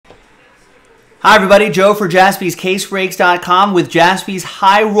Hi everybody, Joe for JaspysCaseBreaks.com with Jaspy's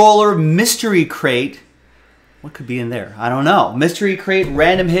High Roller Mystery Crate. What could be in there? I don't know. Mystery Crate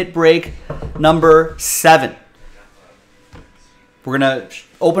Random Hit Break number 7. We're going to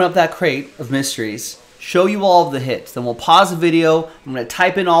open up that crate of mysteries, show you all of the hits. Then we'll pause the video. I'm going to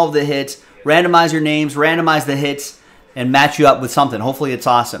type in all of the hits, randomize your names, randomize the hits, and match you up with something. Hopefully it's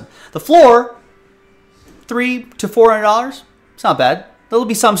awesome. The floor, $300 to $400. It's not bad. There'll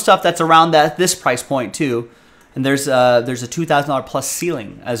be some stuff that's around this price point too, and there's a $2,000 plus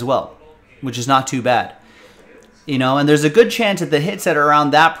ceiling as well, which is not too bad. You know, and there's a good chance that the hits that are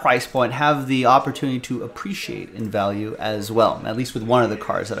around that price point have the opportunity to appreciate in value as well, at least with one of the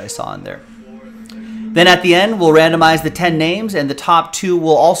cards that I saw in there. Then at the end, we'll randomize the 10 names, and the top 2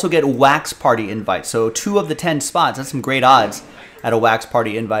 will also get wax party invites. So 2 of the 10 spots, that's some great odds at a wax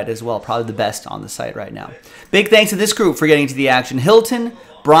party invite as well. Probably the best on the site right now. Big thanks to this group for getting to the action. Hilton,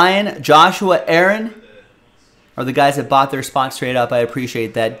 Brian, Joshua, Aaron are the guys that bought their spot straight up. I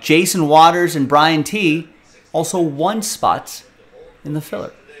appreciate that. Jason Waters and Brian T also won spots in the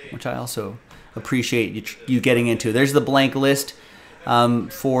filler, which I also appreciate you getting into. There's the blank list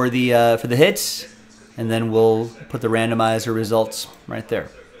for the hits, and then we'll put the randomizer results right there.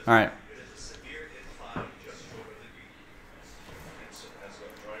 All right.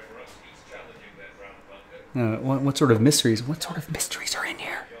 What sort of mysteries? What sort of mysteries are in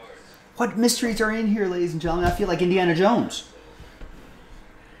here? What mysteries are in here, ladies and gentlemen? I feel like Indiana Jones.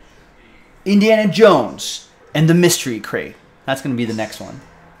 Indiana Jones and the Mystery Crate. That's going to be the next one.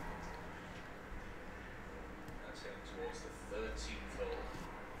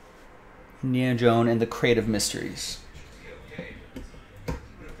 Indiana Jones and the Crate of Mysteries.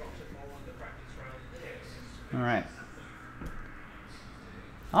 All right.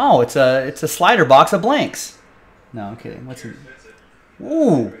 Oh, it's a slider box of blanks. No, I'm kidding. What's it?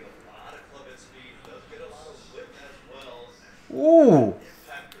 Ooh. Ooh.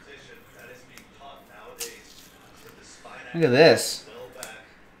 Look at this.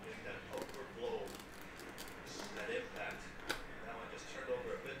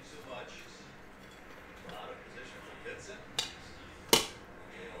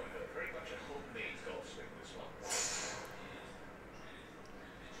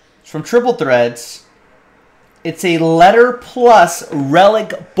 From Triple Threads, it's a Letter Plus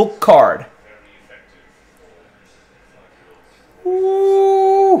Relic book card.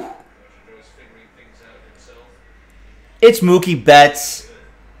 Ooh. It's Mookie Betts.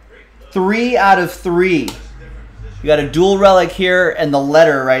 3 out of 3. You got a dual relic here and the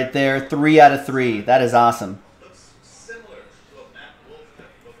letter right there. 3 out of 3. That is awesome.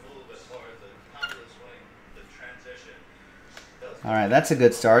 All right, that's a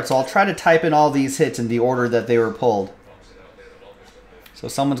good start. So I'll try to type in all these hits in the order that they were pulled. So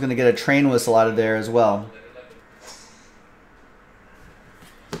someone's going to get a train whistle out of there as well.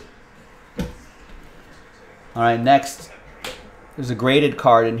 All right, next. There's a graded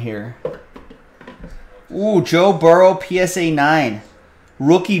card in here. Ooh, Joe Burrow PSA 9.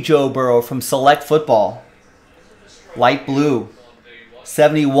 Rookie Joe Burrow from Select Football. Light blue.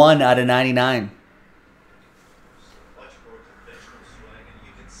 71 out of 99.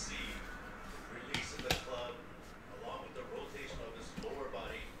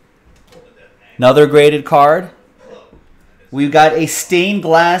 Another graded card. We've got a stained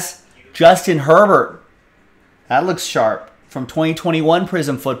glass Justin Herbert. That looks sharp. From 2021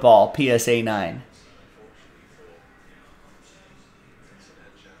 Prism Football, PSA 9.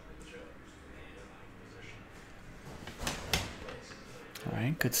 All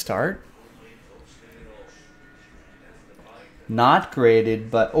right, good start. Not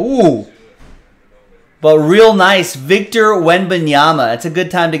graded, but ooh. But real nice. Victor Wembanyama. It's a good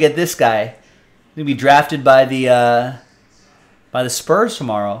time to get this guy. He'll be drafted by the Spurs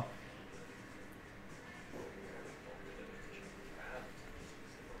tomorrow.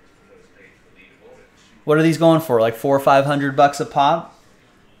 What are these going for? Like $400 or $500 a pop?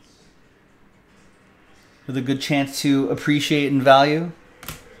 With a good chance to appreciate in value.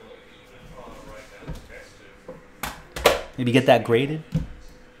 Maybe get that graded.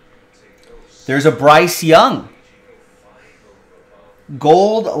 There's a Bryce Young.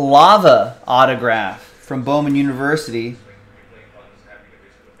 Gold Lava autograph from Bowman University.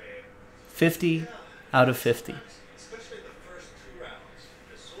 50 out of 50.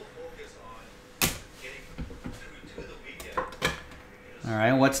 All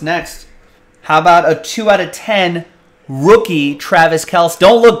right, what's next? How about a 2 out of 10 rookie Travis Kelce?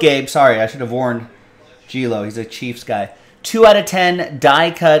 Don't look, Gabe. Sorry, I should have warned Gilo. He's a Chiefs guy. 2 out of 10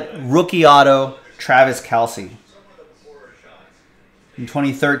 die cut rookie auto Travis Kelce. in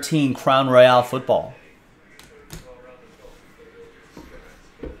 2013 Crown Royale football.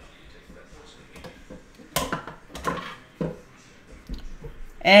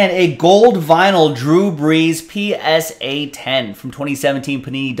 And a gold vinyl Drew Brees PSA 10 from 2017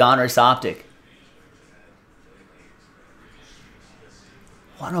 Panini Donruss Optic.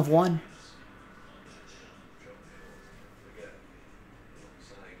 1 of 1.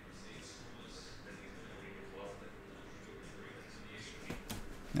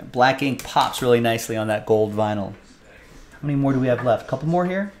 That black ink pops really nicely on that gold vinyl. How many more do we have left? A couple more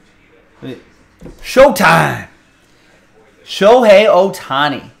here? Showtime! Shohei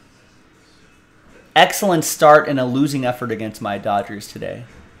Ohtani. Excellent start and a losing effort against my Dodgers today.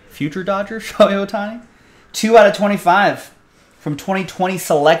 Future Dodgers, Shohei Ohtani. 2 out of 25 from 2020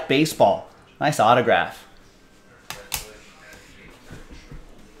 Select Baseball. Nice autograph.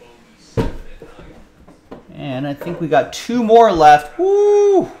 And I think we got 2 more left.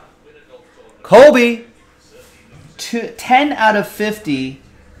 Woo! Kobe. 10 out of 50.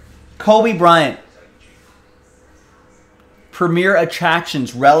 Kobe Bryant. Premier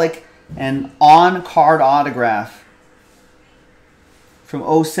Attractions, relic, and on-card autograph from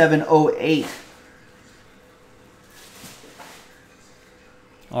 07-08.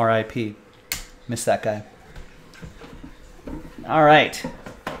 R.I.P. Miss that guy. All right.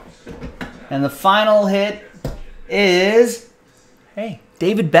 And the final hit is, hey,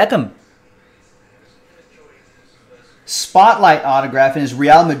 David Beckham. Spotlight autograph in his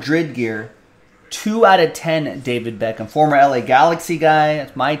Real Madrid gear. 2 out of 10, David Beckham. Former LA Galaxy guy.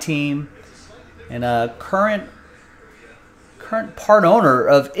 That's my team. And a current part owner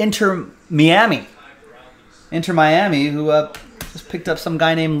of Inter Miami. Inter Miami, who just picked up some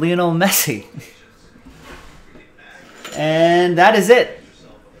guy named Lionel Messi. And that is it.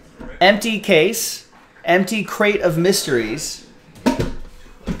 Empty case. Empty crate of mysteries.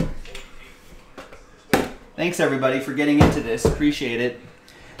 Thanks, everybody, for getting into this. Appreciate it.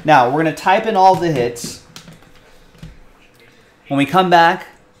 Now, we're going to type in all the hits. When we come back,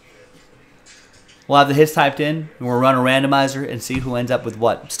 we'll have the hits typed in, and we'll run a randomizer and see who ends up with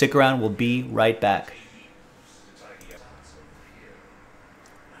what. Stick around. We'll be right back.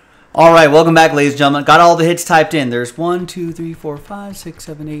 All right, welcome back, ladies and gentlemen. Got all the hits typed in. There's 1, 2, 3, 4, 5, 6,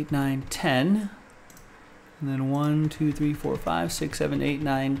 7, 8, 9, 10. And then 1, 2, 3, 4, 5, 6, 7, 8,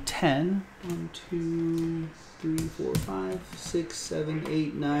 9, 10. 1, 2, 3, 4, 5, 6, 7,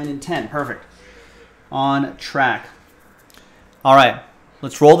 8, 9, and 10. Perfect. On track. All right.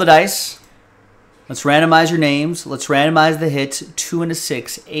 Let's roll the dice. Let's randomize your names. Let's randomize the hits 2 and a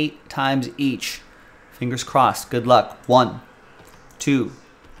 6, 8 times each. Fingers crossed. Good luck. 1, 2,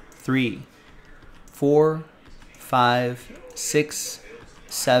 3, 4, 5, 6,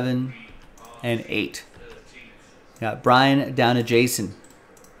 7, and 8. Got Brian down to Jason.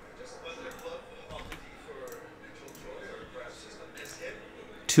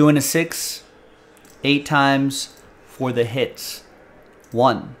 Two and a 6, 8 times for the hits.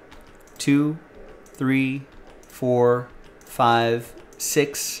 1, 2, 3, 4, 5,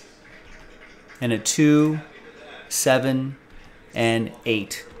 6, and a 2, 7, and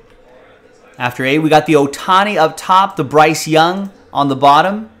 8. After 8, we got the Ohtani up top, the Bryce Young on the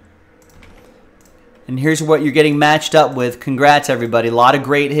bottom. And here's what you're getting matched up with. Congrats, everybody. A lot of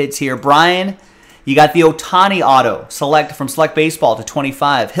great hits here. Brian, you got the Ohtani auto, select from Select Baseball to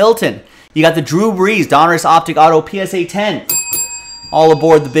 25. Hilton, you got the Drew Brees, Donruss Optic Auto PSA 10. All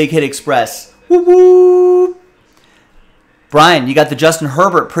aboard the Big Hit Express. Woo woo! Brian, you got the Justin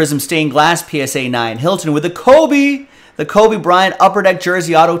Herbert Prism Stained Glass PSA 9. Hilton with the Kobe Bryant Upper Deck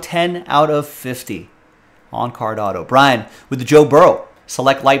Jersey Auto 10 out of 50. On-card auto. Brian with the Joe Burrow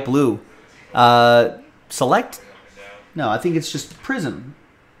Select Light Blue. Select? No, I think it's just Prism.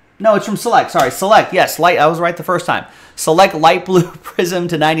 No, it's from Select. Sorry, Select. Yes, light. I was right the first time. Select Light Blue Prism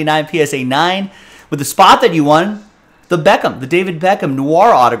to 99 PSA 9. With the spot that you won, the David Beckham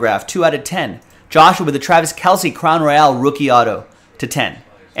Noir autograph, 2 out of 10. Joshua with the Travis Kelce Crown Royale Rookie Auto to 10.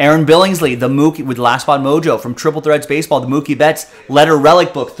 Aaron Billingsley, the Mookie with Last Spot Mojo from Triple Threads Baseball, the Mookie Betts Letter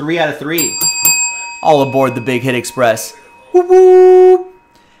Relic Book, 3 out of 3. All aboard the Big Hit Express. Woo woo!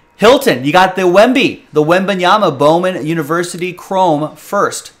 Hilton, you got the Wembanyama Bowman University Chrome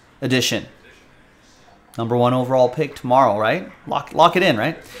First Edition. #1 overall pick tomorrow, right? Lock it in,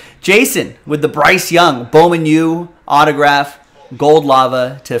 right? Jason with the Bryce Young Bowman U autograph, Gold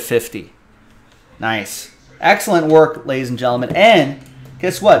Lava to 50. Nice. Excellent work, ladies and gentlemen. And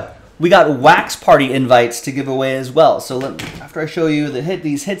guess what? We got wax party invites to give away as well. So after I show you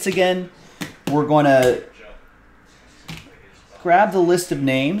these hits again, we're going to grab the list of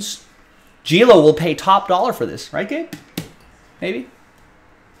names. Gilo will pay top dollar for this, right, Gabe? Maybe?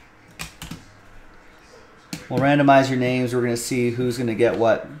 We'll randomize your names. We're going to see who's going to get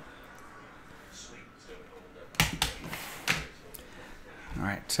what. All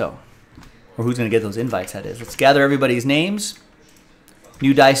right, so, or who's going to get those invites, that is. Let's gather everybody's names.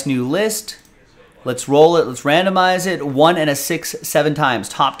 New dice, new list. Let's roll it. Let's randomize it. 1 and a 6, 7 times.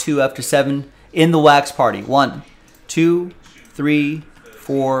 Top 2 after 7 in the wax party. 1, 2, 3,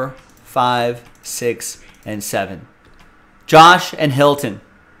 4, 5, 6, and 7. Josh and Hilton.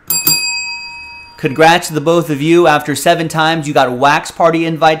 Congrats to the both of you. After 7 times, you got wax party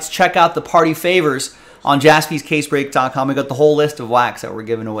invites. Check out the party favors on JaspysCaseBreak.com. We got the whole list of wax that we're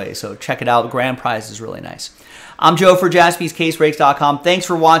giving away, so check it out. The grand prize is really nice. I'm Joe for JaspysCaseBreaks.com. Thanks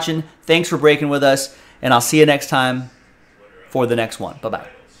for watching. Thanks for breaking with us, and I'll see you next time for the next one.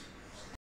 Bye-bye.